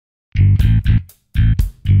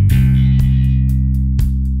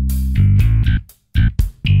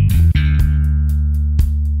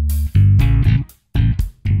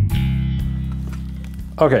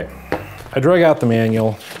Okay, I drug out the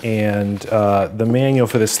manual, and the manual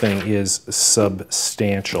for this thing is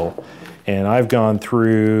substantial. And I've gone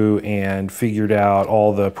through and figured out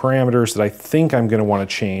all the parameters that I think I'm going to want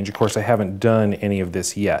to change. Of course, I haven't done any of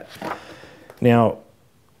this yet. Now,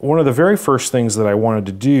 one of the very first things that I wanted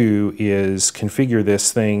to do is configure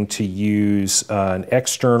this thing to use an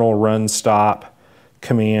external run stop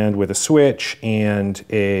command with a switch and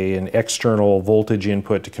an external voltage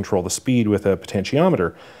input to control the speed with a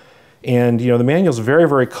potentiometer. And the manual's very,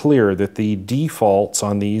 very clear that the defaults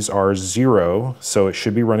on these are 0, so it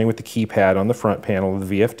should be running with the keypad on the front panel of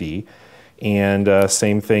the VFD. And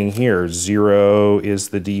same thing here, 0 is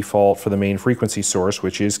the default for the main frequency source,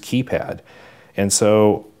 which is keypad. And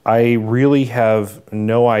so I really have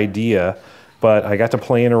no idea, but I got to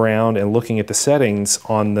playing around and looking at the settings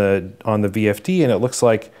on the VFD, and it looks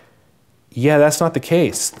like, yeah, that's not the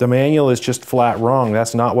case. The manual is just flat wrong.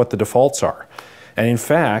 That's not what the defaults are. And in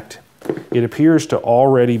fact, it appears to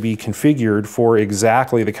already be configured for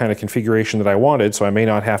exactly the kind of configuration that I wanted, so I may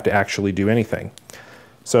not have to actually do anything.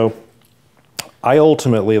 So I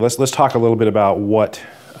ultimately, let's talk a little bit about what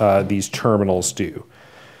these terminals do.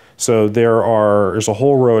 So there's a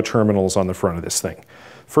whole row of terminals on the front of this thing.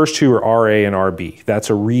 First two are RA and RB. That's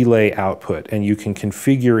a relay output, and you can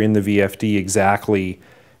configure in the VFD exactly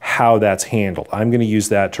how that's handled. I'm going to use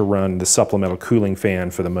that to run the supplemental cooling fan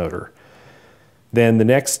for the motor. Then the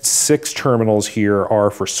next 6 terminals here are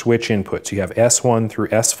for switch inputs. You have S1 through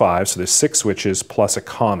S5, so there's 6 switches plus a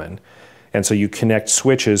common. And so you connect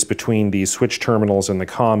switches between these switch terminals and the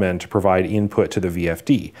common to provide input to the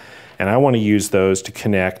VFD. And I want to use those to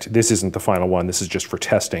connect, this isn't the final one, this is just for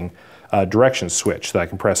testing, a direction switch that I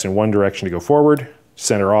can press in one direction to go forward,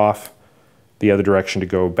 center off, the other direction to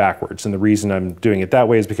go backwards. And the reason I'm doing it that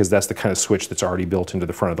way is because that's the kind of switch that's already built into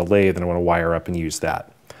the front of the lathe, and I want to wire up and use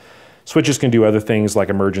that. Switches can do other things like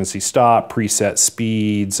emergency stop, preset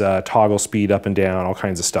speeds, toggle speed up and down, all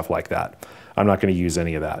kinds of stuff like that. I'm not going to use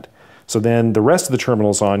any of that. So then the rest of the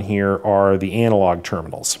terminals on here are the analog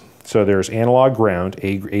terminals. So there's analog ground,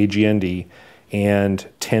 AGND, and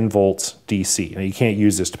 10 volts DC. Now you can't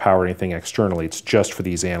use this to power anything externally, it's just for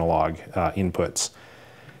these analog inputs.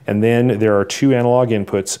 And then there are 2 analog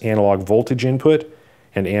inputs, analog voltage input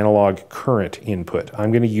and analog current input.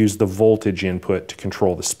 I'm going to use the voltage input to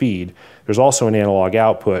control the speed. There's also an analog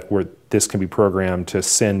output where this can be programmed to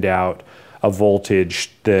send out a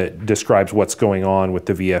voltage that describes what's going on with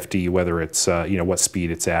the VFD, whether it's what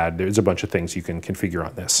speed it's at. There's a bunch of things you can configure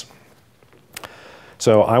on this.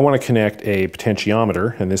 So I want to connect a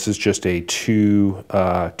potentiometer, and this is just a 2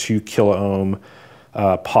 kilo ohm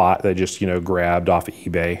pot that I just grabbed off of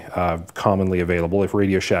eBay, commonly available. If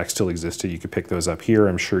Radio Shack still existed, you could pick those up here.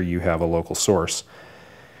 I'm sure you have a local source.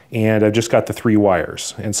 And I've just got the 3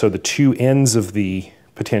 wires. And so the 2 ends of the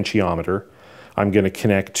potentiometer, I'm going to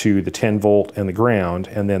connect to the 10 volt and the ground,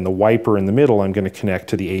 and then the wiper in the middle I'm going to connect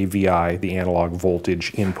to the AVI, the analog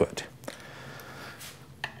voltage input.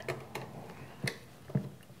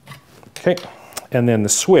 Okay, and then the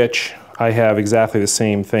switch, I have exactly the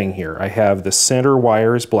same thing here. I have the center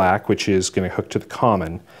wire is black, which is going to hook to the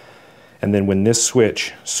common. And then when this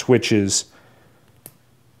switch switches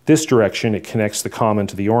this direction, it connects the common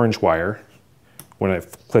to the orange wire. When I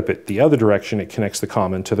flip it the other direction, it connects the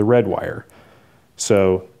common to the red wire.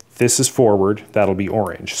 So this is forward, that'll be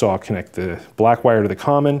orange. So I'll connect the black wire to the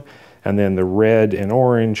common, and then the red and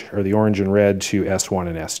orange, or the orange and red, to S1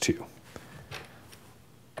 and S2.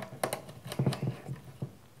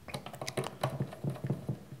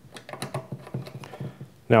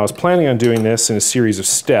 Now I was planning on doing this in a series of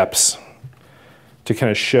steps to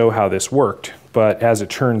kind of show how this worked, but as it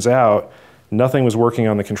turns out, nothing was working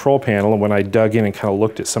on the control panel, and when I dug in and kind of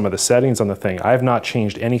looked at some of the settings on the thing, I have not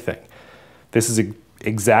changed anything. This is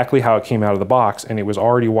exactly how it came out of the box, and it was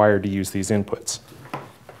already wired to use these inputs.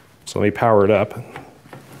 So let me power it up.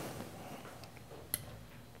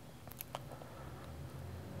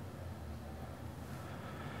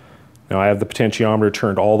 Now I have the potentiometer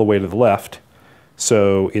turned all the way to the left,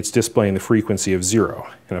 so it's displaying the frequency of 0.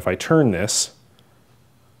 And if I turn this,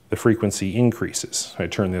 the frequency increases. I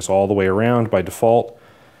turn this all the way around. By default,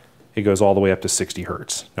 it goes all the way up to 60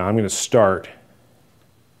 hertz. Now I'm going to start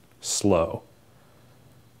slow.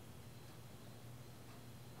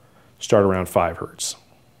 Start around 5 hertz,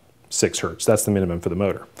 6 hertz. That's the minimum for the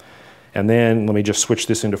motor. And then let me just switch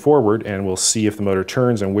this into forward, and we'll see if the motor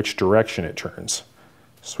turns and which direction it turns.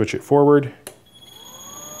 Switch it forward,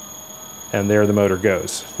 and there the motor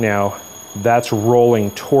goes. Now, that's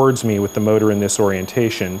rolling towards me with the motor in this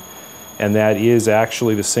orientation, and that is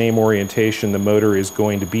actually the same orientation the motor is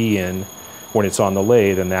going to be in when it's on the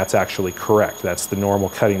lathe, and that's actually correct. That's the normal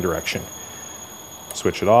cutting direction.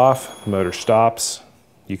 Switch it off, the motor stops.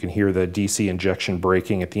 You can hear the DC injection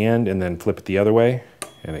braking at the end, and then flip it the other way,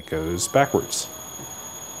 and it goes backwards.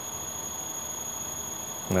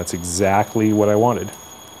 And that's exactly what I wanted.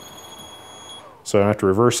 So I don't have to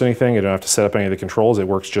reverse anything, I don't have to set up any of the controls, it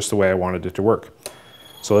works just the way I wanted it to work.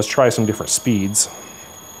 So let's try some different speeds.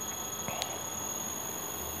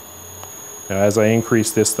 Now as I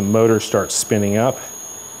increase this, the motor starts spinning up.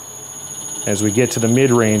 As we get to the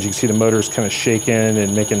mid-range, you can see the motor's kind of shaking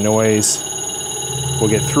and making noise. We'll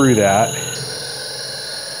get through that,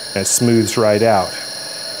 and it smooths right out.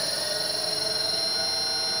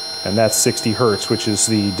 And that's 60 hertz, which is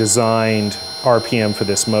the designed RPM for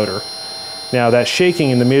this motor. Now that shaking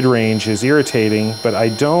in the mid-range is irritating, but I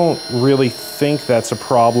don't really think that's a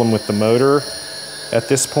problem with the motor at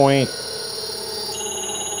this point.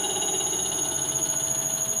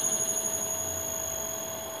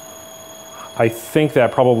 I think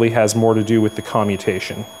that probably has more to do with the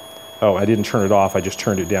commutation. Oh, I didn't turn it off, I just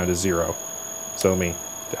turned it down to 0. So let me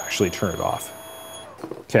actually turn it off.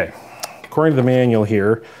 Okay, according to the manual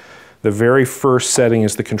here, the very first setting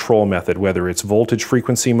is the control method, whether it's voltage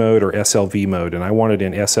frequency mode or SLV mode, and I want it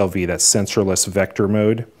in SLV, that's sensorless vector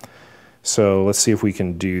mode. So let's see if we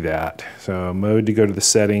can do that. So mode to go to the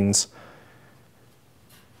settings,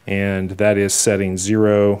 and that is setting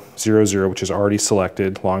 0, 0, 0, which is already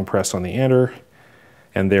selected. Long press on the enter,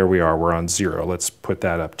 and there we are, we're on 0. Let's put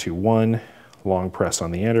that up to 1, long press on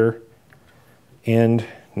the enter, and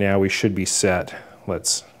now we should be set.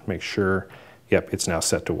 Let's make sure. Yep, it's now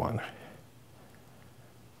set to 1.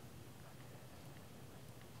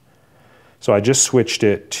 So I just switched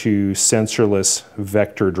it to sensorless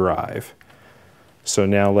vector drive. So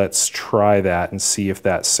now let's try that and see if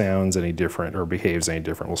that sounds any different or behaves any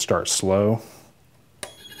different. We'll start slow.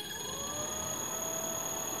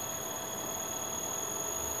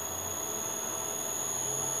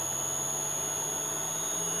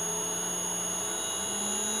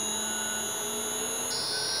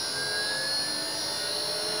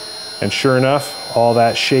 And sure enough, all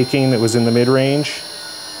that shaking that was in the mid-range,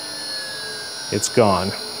 it's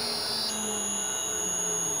gone.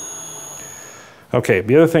 Okay,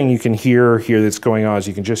 the other thing you can hear here that's going on is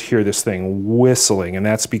you can just hear this thing whistling, and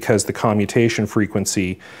that's because the commutation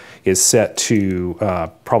frequency is set to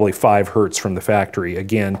probably 5 hertz from the factory.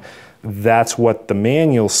 Again, that's what the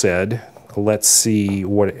manual said. Let's see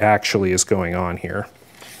what actually is going on here.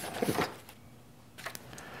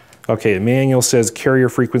 Okay, the manual says carrier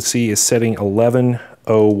frequency is setting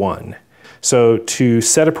 1101. So to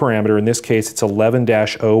set a parameter, in this case it's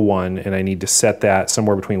 11-01, and I need to set that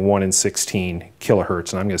somewhere between 1 and 16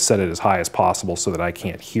 kilohertz, and I'm going to set it as high as possible so that I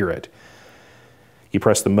can't hear it. You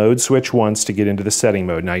press the mode switch once to get into the setting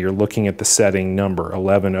mode. Now you're looking at the setting number,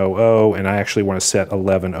 1100, and I actually want to set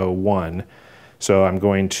 1101. So I'm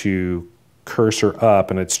going to cursor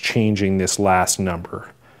up, and it's changing this last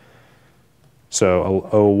number. So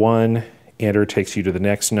 01, enter takes you to the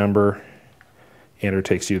next number, enter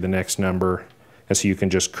takes you to the next number, and so you can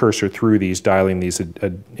just cursor through these, dialing these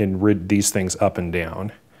and rid these things up and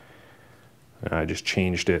down. And I just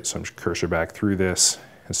changed it, so I'm just cursor back through this,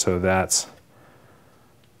 and so that's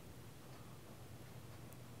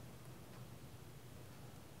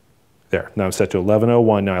there. Now I'm set to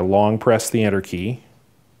 1101. Now I long press the enter key,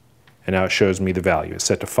 and now it shows me the value. It's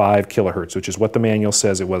set to 5 kilohertz, which is what the manual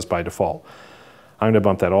says it was by default. I'm going to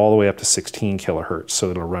bump that all the way up to 16 kilohertz so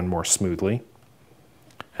that it'll run more smoothly.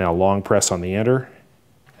 And I'll long press on the enter.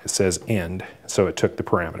 It says end, so it took the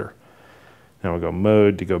parameter. Now we'll go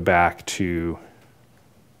mode to go back to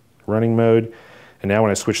running mode. And now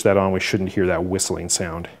when I switch that on, we shouldn't hear that whistling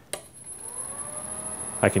sound.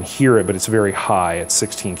 I can hear it, but it's very high at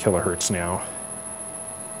 16 kilohertz now.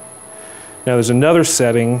 Now there's another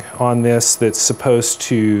setting on this that's supposed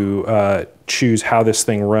to choose how this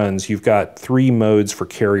thing runs. You've got 3 modes for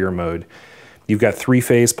carrier mode. You've got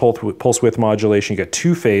 3-phase pulse width modulation, you've got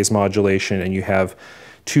 2-phase modulation, and you have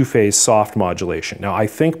 2-phase soft modulation. Now I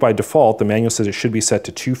think by default, the manual says it should be set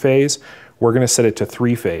to 2-phase. We're going to set it to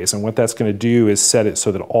 3-phase, and what that's going to do is set it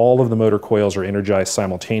so that all of the motor coils are energized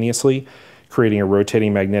simultaneously, creating a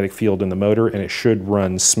rotating magnetic field in the motor, and it should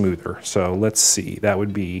run smoother. So let's see, that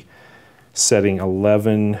would be setting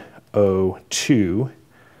 1102,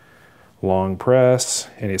 long press,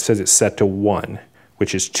 and it says it's set to 1,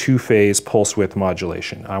 which is 2-phase pulse width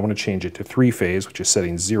modulation. I want to change it to 3-phase, which is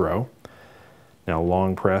setting 0. Now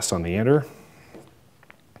long press on the enter.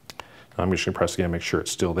 I'm just going to press again, make sure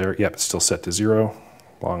it's still there. Yep, it's still set to 0.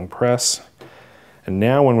 Long press. And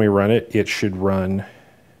now when we run it, it should run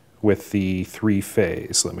with the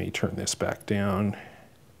 3-phase. Let me turn this back down,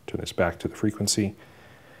 turn this back to the frequency.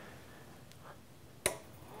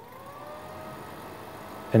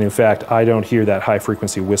 And in fact, I don't hear that high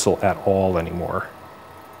frequency whistle at all anymore.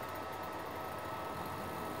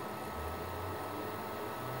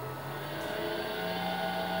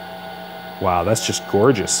 Wow, that's just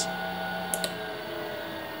gorgeous.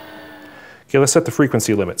 Okay, let's set the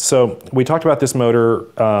frequency limit. So we talked about this motor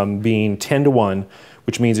being 10-to-1,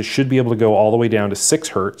 which means it should be able to go all the way down to 6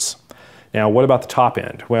 hertz. Now, what about the top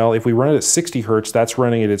end? Well, if we run it at 60 hertz, that's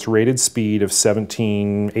running at its rated speed of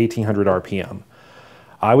 1800 RPM.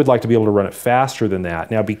 I would like to be able to run it faster than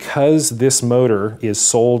that. Now, because this motor is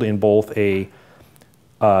sold in both a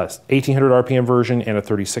 1800 RPM version and a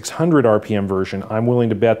 3600 RPM version, I'm willing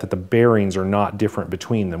to bet that the bearings are not different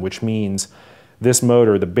between them, which means this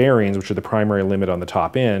motor, the bearings, which are the primary limit on the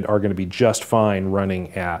top end, are going to be just fine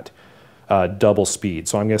running at double speed.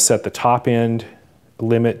 So I'm going to set the top end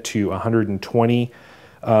limit to 120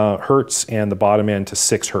 hertz and the bottom end to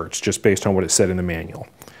 6 hertz, just based on what it said in the manual.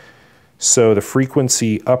 So the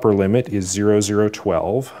frequency upper limit is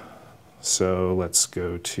 0012. So let's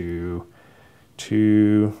go to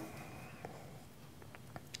 2.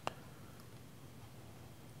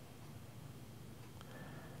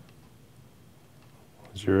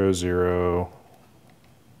 Zero, zero.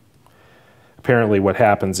 Apparently what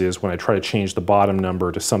happens is when I try to change the bottom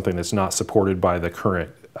number to something that's not supported by the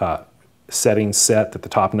current setting set that the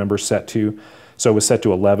top number is set to, so it was set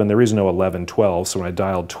to 11. There is no 1112, so when I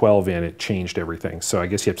dialed 12 in, it changed everything. So I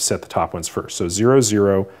guess you have to set the top ones first. So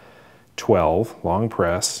 0012, long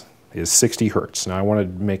press, is 60 hertz. Now I want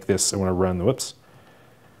to make this, I want to run the, whoops.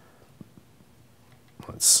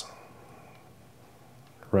 Let's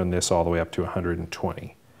run this all the way up to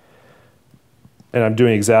 120. And I'm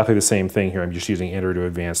doing exactly the same thing here. I'm just using enter to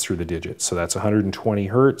advance through the digits. So that's 120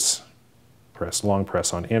 hertz. Long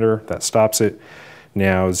press on enter. That stops it.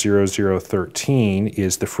 Now 0013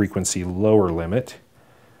 is the frequency lower limit.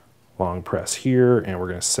 Long press here, and we're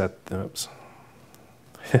going to set, oops.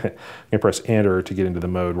 I'm going to press enter to get into the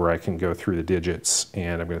mode where I can go through the digits,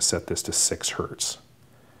 and I'm going to set this to 6 hertz.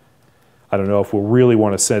 I don't know if we'll really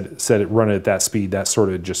want to run it at that speed. That sort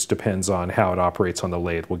of just depends on how it operates on the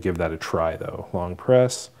lathe. We'll give that a try though. Long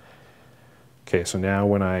press. Okay, so now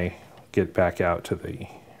when I get back out to the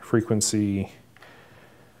frequency,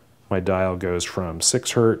 my dial goes from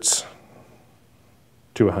 6 hertz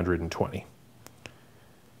to 120.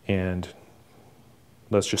 And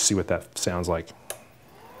let's just see what that sounds like.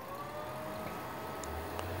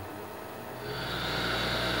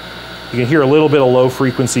 You can hear a little bit of low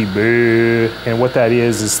frequency boo, and what that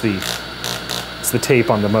is it's the tape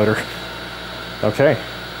on the motor. Okay.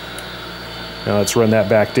 Now let's run that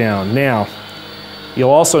back down. Now, you'll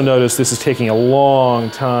also notice this is taking a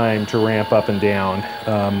long time to ramp up and down,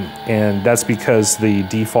 and that's because the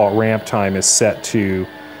default ramp time is set to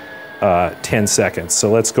 10 seconds.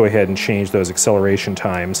 So let's go ahead and change those acceleration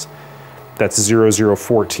times. That's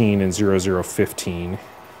 0014 and 0015.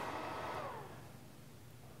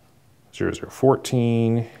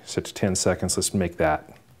 0014, set to 10 seconds. Let's make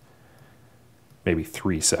that maybe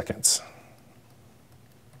 3 seconds.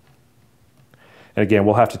 And again,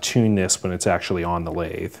 we'll have to tune this when it's actually on the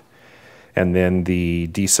lathe. And then the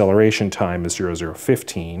deceleration time is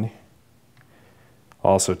 0015,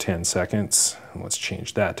 also 10 seconds. And let's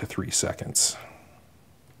change that to 3 seconds.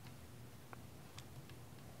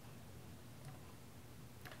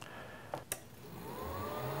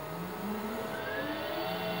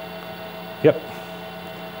 Yep.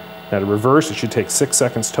 Now to reverse, it should take 6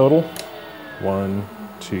 seconds total. 1,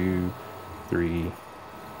 2, 3.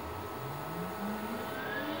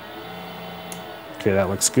 Okay, that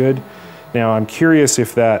looks good. Now I'm curious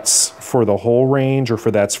if that's for the whole range or if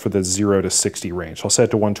that's for the 0 to 60 range. I'll set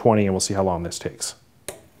it to 120 and we'll see how long this takes.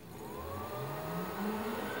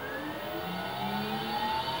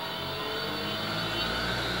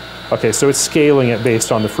 Okay, so it's scaling it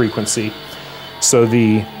based on the frequency. So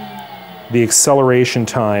the acceleration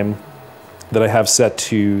time that I have set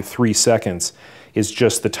to 3 seconds is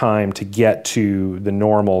just the time to get to the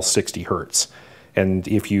normal 60 hertz. And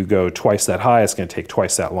if you go twice that high, it's going to take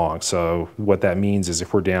twice that long. So what that means is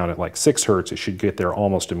if we're down at like 6 hertz, it should get there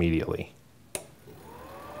almost immediately.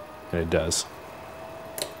 And it does.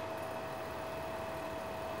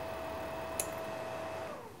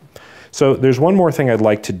 So there's one more thing I'd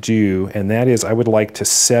like to do, and that is I would like to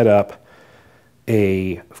set up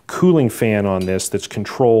a cooling fan on this that's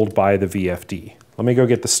controlled by the VFD. Let me go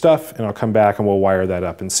get the stuff and I'll come back and we'll wire that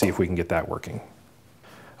up and see if we can get that working.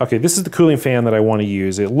 Okay, this is the cooling fan that I want to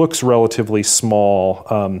use. It looks relatively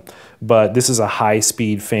small, but this is a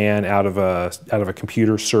high-speed fan out of a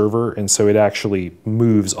computer server, and so it actually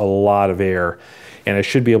moves a lot of air. And I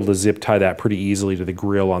should be able to zip tie that pretty easily to the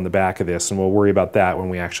grill on the back of this, and we'll worry about that when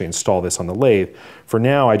we actually install this on the lathe. For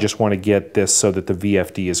now, I just want to get this so that the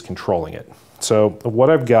VFD is controlling it. So what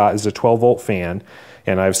I've got is a 12-volt fan,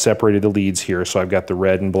 and I've separated the leads here. So I've got the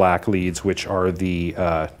red and black leads, which are the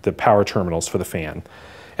power terminals for the fan.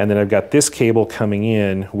 And then I've got this cable coming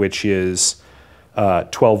in, which is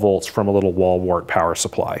 12 volts from a little wall wart power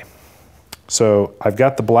supply. So I've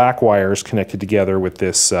got the black wires connected together with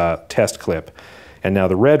this test clip. And now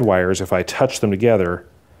the red wires, if I touch them together,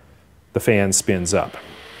 the fan spins up.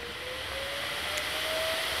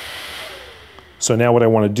 So now what I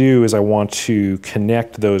want to do is I want to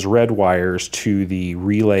connect those red wires to the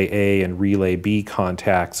relay A and relay B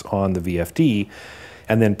contacts on the VFD,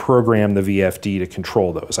 and then program the VFD to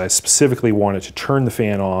control those. I specifically want it to turn the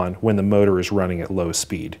fan on when the motor is running at low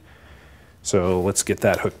speed. So let's get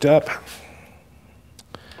that hooked up.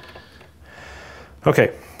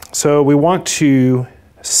 Okay, so we want to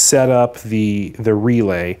set up the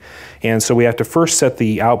relay, and so we have to first set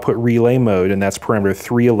the output relay mode, and that's parameter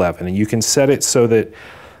 311, and you can set it so that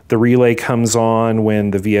the relay comes on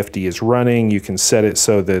when the VFD is running. You can set it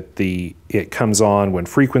so that it comes on when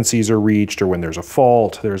frequencies are reached or when there's a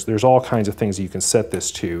fault. There's all kinds of things you can set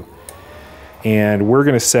this to, and we're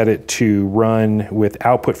going to set it to run with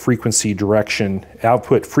output frequency detection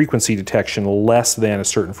less than a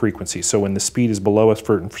certain frequency. So when the speed is below a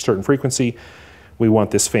certain frequency, we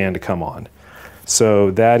want this fan to come on.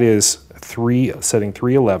 So that is setting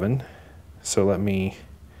 311. So let me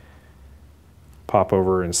pop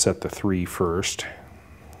over and set the 3 first.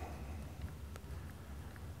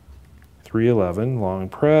 311, long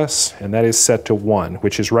press, and that is set to 1,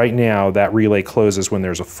 which is right now that relay closes when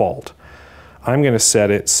there's a fault. I'm going to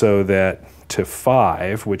set it so that to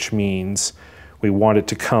 5, which means we want it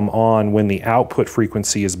to come on when the output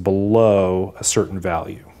frequency is below a certain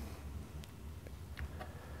value.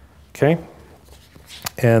 Okay,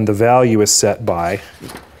 and the value is set by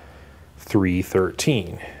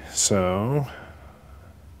 313. So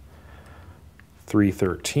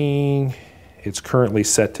 313, it's currently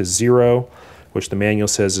set to 0, which the manual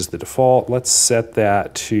says is the default. Let's set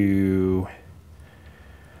that to,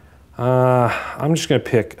 I'm just going to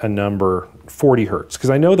pick a number, 40 hertz, because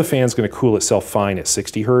I know the fan's going to cool itself fine at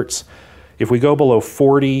 60 hertz. If we go below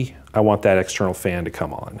 40, I want that external fan to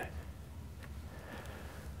come on.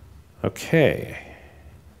 Okay.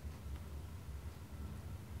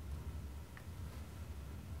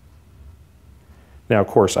 Now, of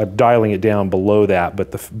course, I'm dialing it down below that,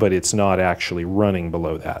 but it's not actually running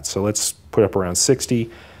below that. So let's put up around 60,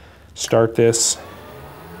 start this.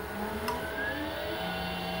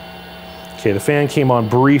 Okay, the fan came on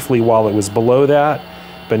briefly while it was below that,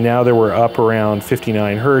 but now that we're up around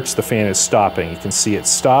 59 hertz, the fan is stopping. You can see it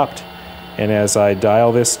stopped. And as I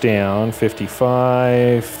dial this down,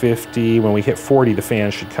 55, 50, when we hit 40, the fan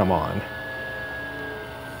should come on.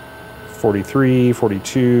 43,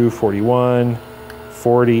 42, 41,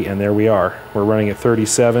 40, and there we are. We're running at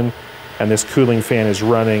 37, and this cooling fan is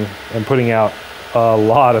running and putting out a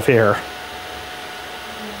lot of air.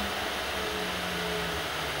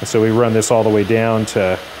 And so we run this all the way down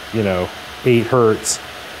to, 8 hertz.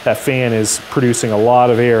 That fan is producing a lot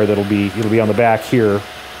of air it'll be on the back here,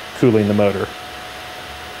 cooling the motor.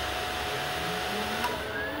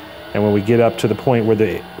 And when we get up to the point where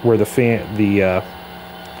the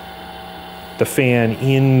fan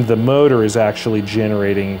in the motor is actually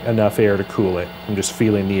generating enough air to cool it, I'm just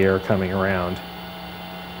feeling the air coming around,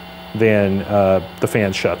 then the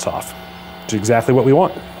fan shuts off. Which is exactly what we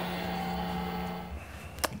want.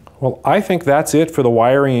 Well, I think that's it for the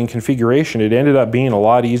wiring and configuration. It ended up being a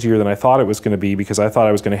lot easier than I thought it was going to be, because I thought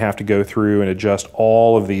I was going to have to go through and adjust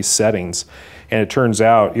all of these settings. And it turns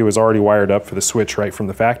out it was already wired up for the switch right from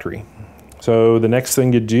the factory. So the next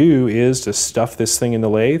thing to do is to stuff this thing in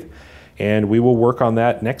the lathe, and we will work on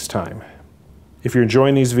that next time. If you're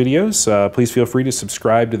enjoying these videos, please feel free to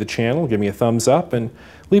subscribe to the channel, give me a thumbs up, and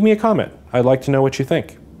leave me a comment. I'd like to know what you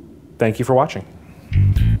think. Thank you for watching.